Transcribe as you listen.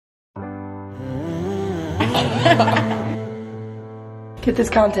Get this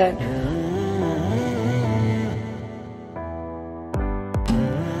content.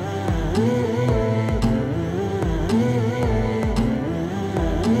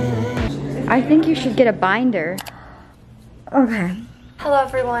 I think you should get a binder. Okay. Hello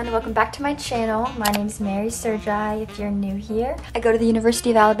everyone, welcome back to my channel. My name is Mary Sergi if you're new here. I go to the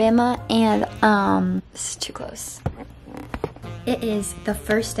University of Alabama and this is too close. It is the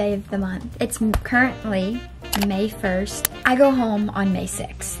first day of the month. It's currently May 1st. I go home on May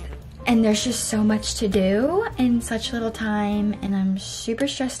 6th. And there's just so much to do in such little time and I'm super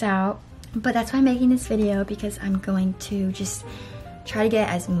stressed out. But that's why I'm making this video, because I'm going to just try to get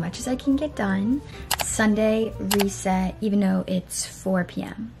as much as I can get done. Sunday reset, even though it's 4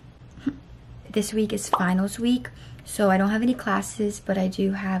 p.m. This week is finals week, so I don't have any classes, but I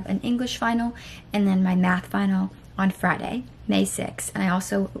do have an English final and then my math final on Friday, May 6th. And I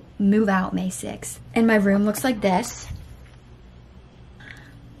also move out May 6th. And my room looks like this.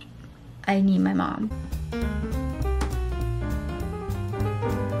 I need my mom.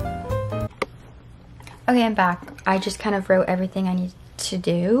 Okay, I'm back. I just kind of wrote everything I need to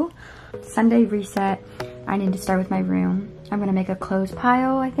do. Sunday reset, I need to start with my room. I'm gonna make a clothes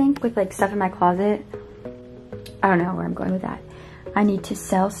pile, I think, with like stuff in my closet. I don't know where I'm going with that. I need to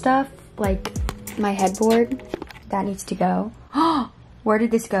sell stuff, like my headboard, that needs to go. Where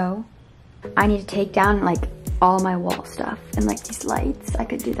did this go? I need to take down like all my wall stuff and like these lights. I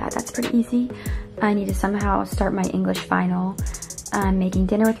could do that, that's pretty easy. I need to somehow start my English final. I'm making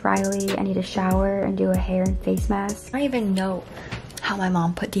dinner with Riley. I need to shower and do a hair and face mask. I don't even know how my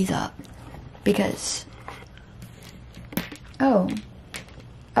mom put these up because, oh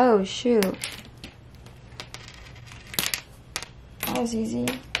shoot. That was easy.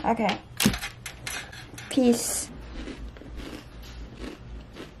 Okay. Peace.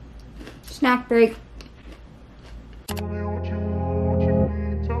 Snack break.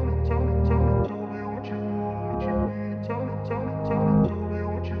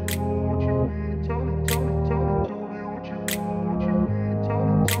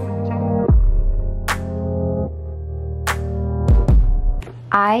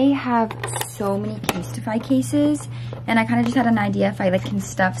 I have so many Casetify cases, and I kind of just had an idea if I like can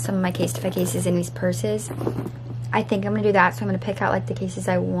stuff some of my Casetify cases in these purses. I think I'm gonna do that, so I'm gonna pick out like the cases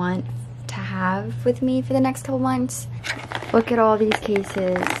I want to have with me for the next couple months. Look at all these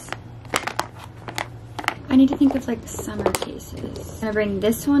cases. I need to think of like summer cases. I'm gonna bring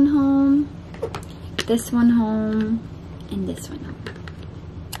this one home, and this one home.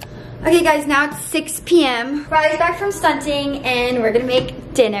 Okay guys, now it's 6 p.m. Riley's back from stunting and we're gonna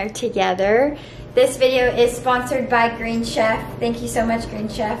make dinner together. This video is sponsored by Green Chef. Thank you so much, Green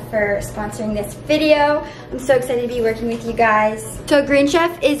Chef, for sponsoring this video. I'm so excited to be working with you guys. So Green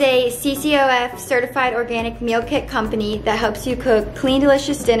Chef is a CCOF certified organic meal kit company that helps you cook clean,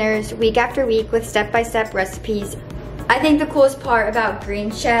 delicious dinners week after week with step-by-step recipes. I think the coolest part about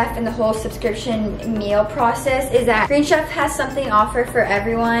Green Chef and the whole subscription meal process is that Green Chef has something to offer for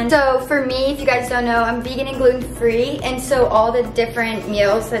everyone. So for me, if you guys don't know, I'm vegan and gluten-free, and so all the different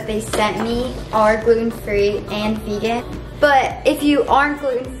meals that they sent me are gluten-free and vegan. But if you aren't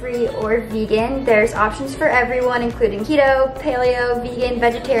gluten-free or vegan, there's options for everyone, including keto, paleo, vegan,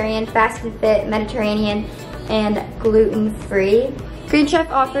 vegetarian, fast and fit, Mediterranean, and gluten-free. Green Chef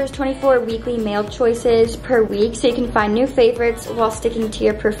offers 24 weekly meal choices per week, so you can find new favorites while sticking to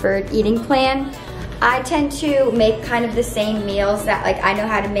your preferred eating plan. I tend to make kind of the same meals that like I know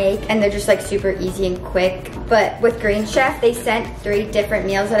how to make, and they're just like super easy and quick. But with Green Chef, they sent 3 different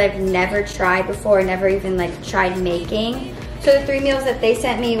meals that I've never tried before, never even like tried making. So the 3 meals that they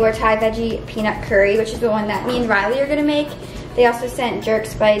sent me were Thai veggie peanut curry, which is the one that me and Riley are gonna make. They also sent jerk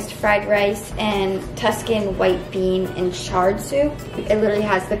spiced fried rice and Tuscan white bean and chard soup. It literally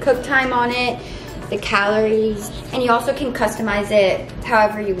has the cook time on it, the calories, and you also can customize it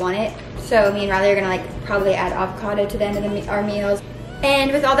however you want it. So me and Riley are gonna like probably add avocado to the end of our meals.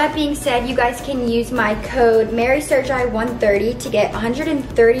 And with all that being said, you guys can use my code MarySergi130 to get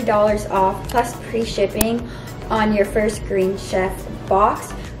 $130 off plus pre-shipping on your first Green Chef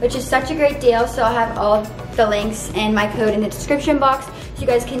box, which is such a great deal. So I'll have all the links and my code in the description box so you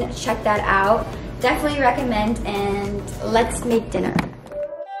guys can check that out. Definitely recommend, and let's make dinner.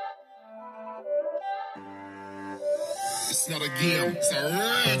 It's not a game, it's a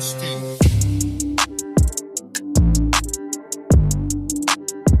rich thing.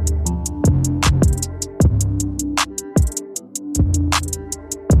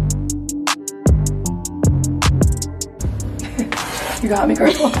 You got me,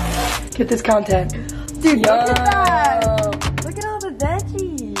 girl. Get this content. Dude, look at that. Look at all the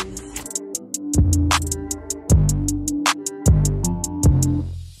veggies.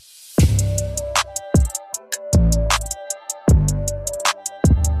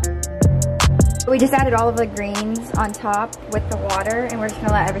 We just added all of the greens on top with the water, and we're just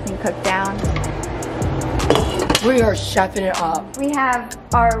gonna let everything cook down. We are chefing it up. We have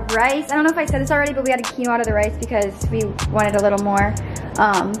our rice. I don't know if I said this already, but we added quinoa to the rice because we wanted a little more.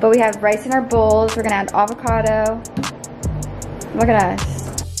 But we have rice in our bowls. We're gonna add avocado. Look at us.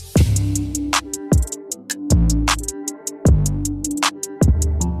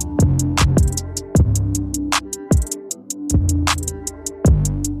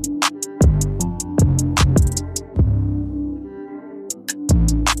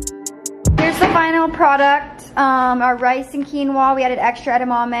 Here's the final product. Our rice and quinoa. We added extra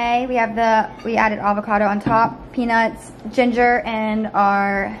edamame. We added avocado on top, peanuts, ginger, and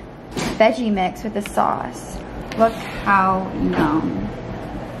our veggie mix with the sauce. Look how yum.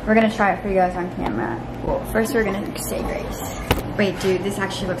 We're gonna try it for you guys on camera. Well, first we're gonna say grace. Wait, dude, this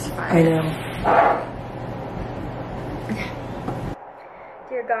actually looks fire. I know.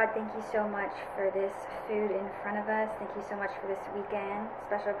 Dear God, thank you so much for this food in front of us. Thank you so much for this weekend.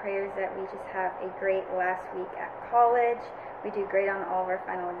 Special prayers that we just have a great last week at college. We do great on all of our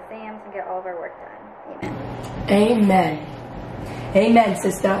final exams and get all of our work done. Amen. Amen. Amen,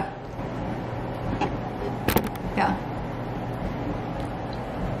 sister. Yeah.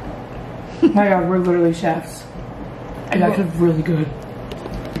 My God, we're literally chefs. And that was really good.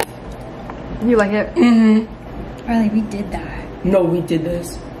 You like it? Mm-hmm. Riley, we did that. No, we did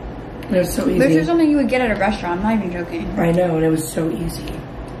this. It was so easy. This is something you would get at a restaurant. I'm not even joking. I know, and it was so easy.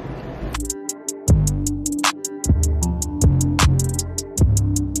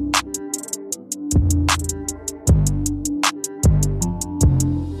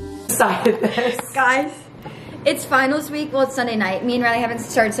 Decided this. Guys, it's finals week. Well, it's Sunday night. Me and Riley haven't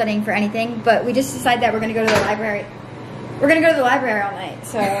started studying for anything, but we just decided that we're gonna go to the library. We're gonna go to the library all night,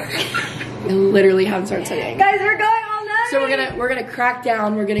 so. We literally haven't started studying. Guys, we're going all night! So we're gonna crack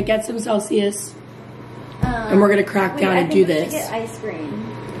down, we're gonna get some Celsius, and we're gonna crack down and do this. We should get ice cream.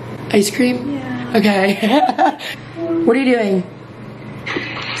 Ice cream? Yeah. Okay. What are you doing?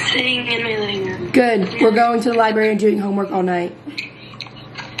 Sitting in my living room. Good. We're going to the library and doing homework all night.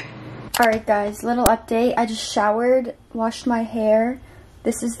 Alright guys, little update. I just showered, washed my hair.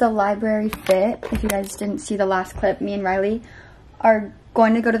 This is the library fit. If you guys didn't see the last clip, me and Riley are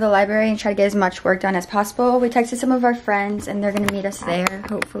going to go to the library and try to get as much work done as possible. We texted some of our friends and they're gonna meet us there,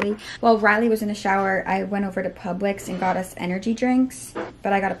 hopefully. While Riley was in the shower, I went over to Publix and got us energy drinks,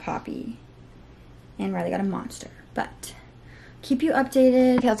 but I got a Poppy and Riley got a Monster. But keep you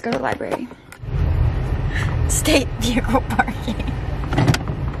updated. Okay, let's go to the library. State vehicle parking.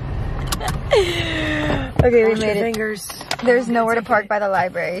 Okay, we made it. Fingers. There's nowhere to park by the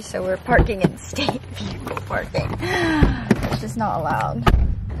library, so we're parking in state vehicle parking. It's just not allowed.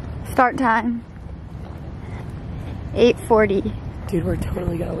 Start time, 8:40. Dude, we're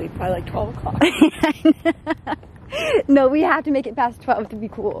totally gonna leave by like 12 o'clock. No, we have to make it past 12 to be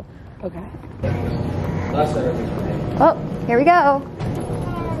cool. Okay. Oh, here we go.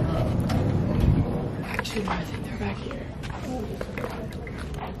 Actually, I think they're back here.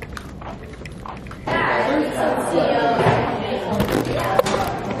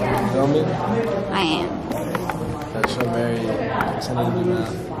 Filming? I am. That show Mary sending me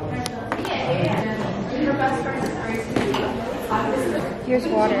math. Here's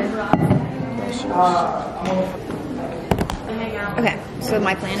water. Okay, so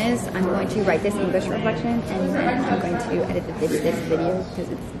my plan is I'm going to write this English reflection and then I'm going to edit this video because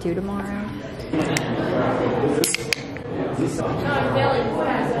it's due tomorrow.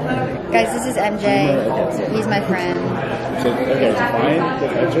 Guys, this is MJ. He's my friend.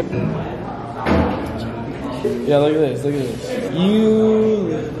 Yeah, look at this, look at this. You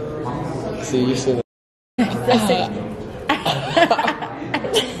see, you see that.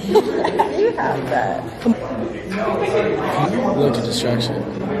 You have that. Look at distraction.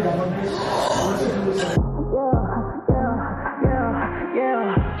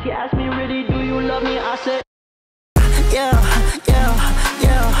 She asked me, really, do you love me? I said, yeah.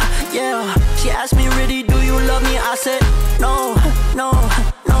 She asked me, really, do you love me? I said, no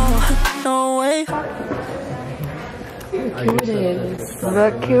way. Look who it is.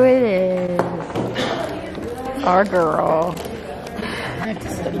 Look who it is. Our girl. I have to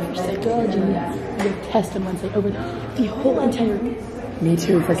study for psychology. We have tests on Wednesday over the whole entire Me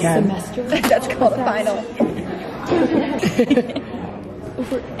too for Cam. semester. That's called a final.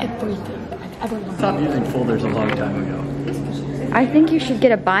 Over everything I've ever learned. Stopped using folders a long time ago. I think you should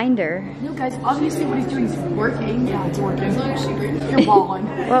get a binder. No, guys, obviously what he's doing is working. Yeah, it's working. You're balling.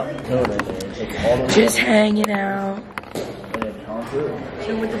 Well, Just hanging out.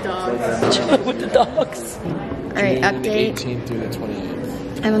 Chilling with the dogs. Chilling with the dogs. all right, The update. 18th through the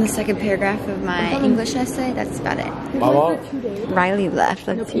 28th. I'm on the second paragraph of my English essay. That's about it. Mama? Riley left.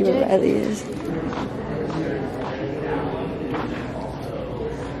 Let's see where Riley is.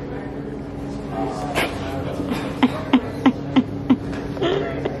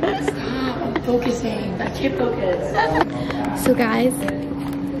 Focusing. I can't focus. So guys, I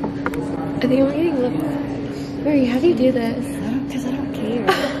think I'm getting lip. Mary, how do you do this? Because I don't care.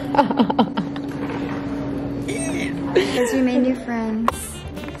 Because we made new friends.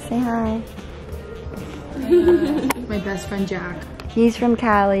 Say hi. My best friend Jack. He's from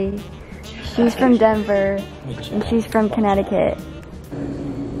Cali. She's from Denver. And she's from Connecticut.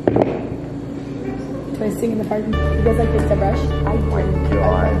 Do I sing in the park? You guys like this to brush? I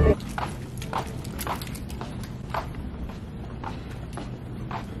do.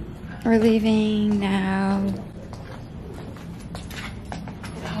 We're leaving now.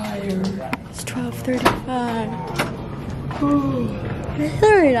 It's 12:35. It's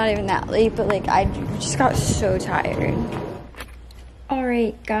literally not even that late, but like I just got so tired.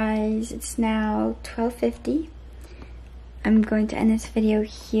 Alright guys, it's now 12:50. I'm going to end this video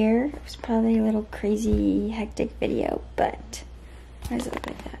here. It was probably a little crazy, hectic video, but why does it look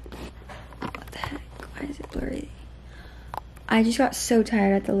like that? What the heck? Why is it blurry? I just got so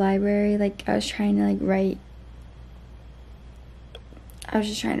tired at the library. Like I was trying to like write. I was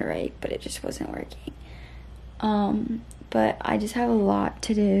just trying to write, but it just wasn't working. But I just have a lot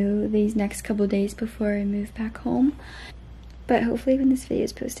to do these next couple days before I move back home. But hopefully when this video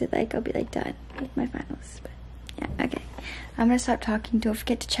is posted, like I'll be like done with my finals. But yeah, okay. I'm gonna stop talking. Don't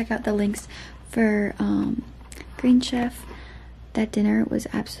forget to check out the links for Green Chef. That dinner was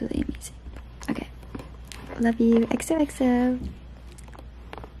absolutely amazing. Okay. Love you. XOXO.